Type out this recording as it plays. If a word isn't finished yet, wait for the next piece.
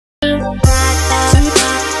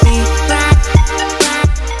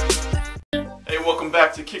welcome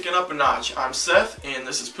back to Kicking Up a Notch. I'm Seth, and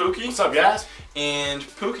this is Pooky. What's up, guys? And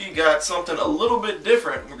Pooky got something a little bit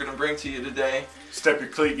different we're going to bring to you today. Step your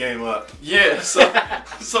cleat game up. Yeah,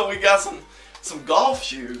 so we got some golf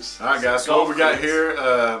shoes. All right, guys, so what we got here,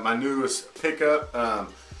 my newest pickup.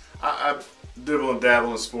 I dibble and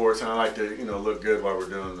dabble in sports, and I like to, look good while we're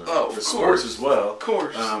doing the sports as well. Of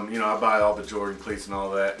course. I buy all the Jordan cleats and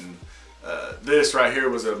all that, and this right here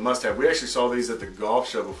was a must-have. We actually saw these at the golf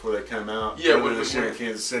show before they came out. Yeah, when we were here in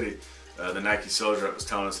Kansas City. The Nike sales rep was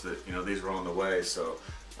telling us that these were on the way, so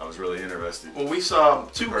I was really interested. Well, we saw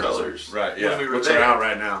two colors, right? Yeah, when we were which there, are out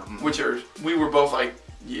right now. We were both like,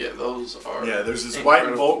 yeah, those are. Yeah, there's this incredible white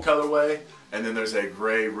and Volt colorway, and then there's a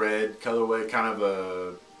gray-red colorway, kind of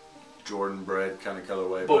a Jordan bread kind of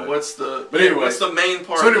colorway. But what's the? But anyway, what's the main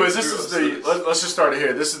part? So, anyways, this is the. Let's just start it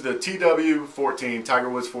here. This is the TW14 Tiger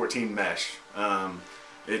Woods 14 Mesh.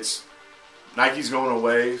 It's Nike's going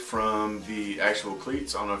away from the actual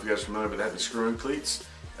cleats. I don't know if you guys are familiar, but they have the screw-in cleats,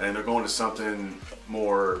 and they're going to something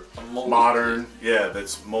more modern. Yeah,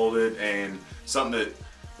 that's molded, and something that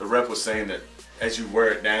the rep was saying that as you wear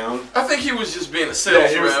it down. I think he was just being a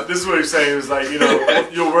sales rep. This is what he was saying. He was like,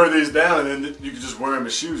 you'll wear these down, and then you can just wear them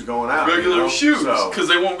as shoes going out. Regular shoes, because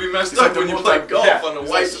they won't be messed up when you play golf on a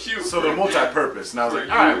white shoe. So they're multi-purpose. And I was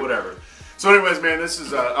like, all right, whatever. So anyways, man, this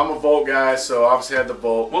is I'm a Volt guy, so obviously had the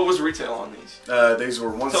Volt. What was retail on these? These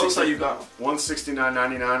were Tell us how you got them.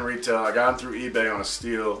 $169.99 retail. I got them through eBay on a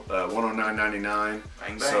steal, $109.99. Bang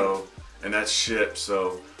bang. So, and that's shipped.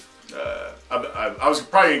 So I was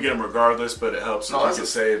probably gonna get them regardless, but it helps if I can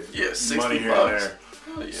save money here and there.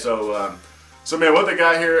 Oh, yeah. So man, what they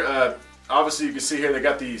got here? Obviously, you can see here they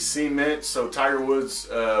got the cement. So Tiger Woods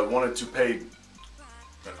wanted to pay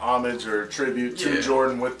an homage or tribute to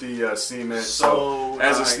Jordan with the cement. So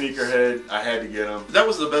as a sneakerhead, I had to get them. That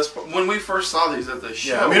was the best part. When we first saw these at the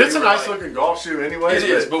show. Yeah, I mean it's a nice looking golf shoe anyway. It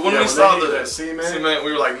is, but when we saw the cement,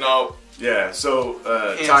 we were like, no. Yeah, so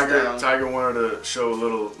Tiger wanted to show a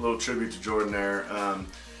little tribute to Jordan there.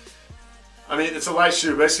 I mean, it's a light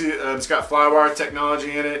shoe. Basically, it's got Flywire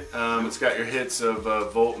technology in it. It's got your hits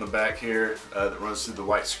of Volt in the back here that runs through the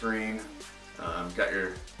white screen. Got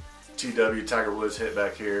your TW Tiger Woods hit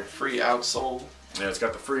back here. Free outsole. Yeah, it's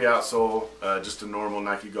got the free outsole, just a normal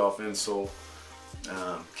Nike Golf insole.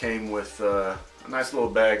 Came with a nice little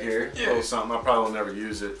bag here. Yeah. A little something. I probably will never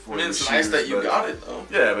use it for it's nice that you got it though.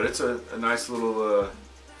 Yeah, but it's a nice little,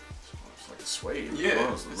 it's like a suede.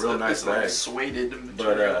 Yeah, it's a real nice bag. Like suede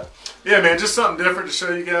material. But yeah, man, just something different to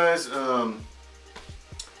show you guys. I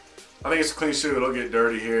think it's a clean shoe. It'll get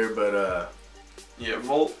dirty here, but yeah,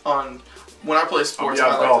 Volt on. When I play sports,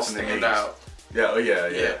 I like to stand out. Yeah,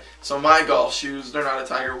 yeah. So my golf shoes, they're not a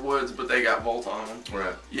Tiger Woods, but they got Volt on them.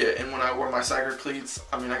 Right. Yeah, and when I wear my soccer cleats,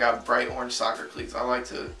 I got bright orange soccer cleats. I like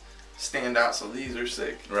to stand out, so these are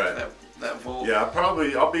sick. Right. That Volt. Yeah,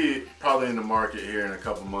 I'll be in the market here in a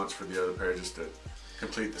couple months for the other pair just to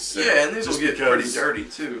complete the set. Yeah, and these will get pretty dirty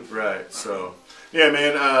too. Right. So, yeah,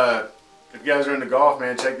 man. If you guys are into golf,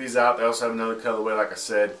 man, check these out. They also have another colorway, like I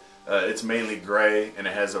said. It's mainly gray, and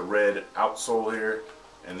it has a red outsole here,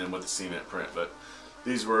 and then with the cement print. But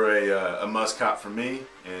these were a must cop for me,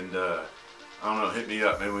 and I don't know, hit me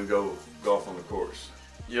up. Maybe we can go golf on the course.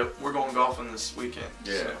 Yep, we're going golfing this weekend.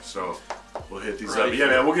 Yeah, so we'll hit these up. Yeah,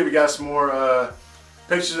 man, we'll give you guys some more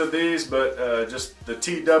pictures of these, but just the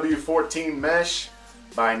TW14 Mesh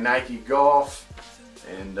by Nike Golf,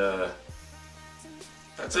 and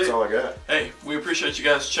that's all I got. Hey, we appreciate you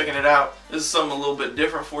guys checking it out. This is something a little bit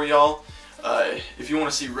different for y'all. If you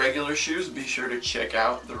want to see regular shoes, be sure to check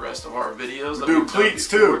out the rest of our videos. We do cleats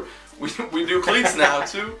too. We do cleats now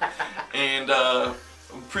too. And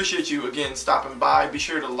appreciate you again stopping by. Be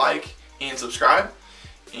sure to like and subscribe.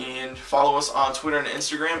 And follow us on Twitter and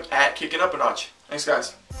Instagram at Kicking Up a Notch. Thanks,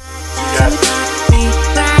 guys. See you guys.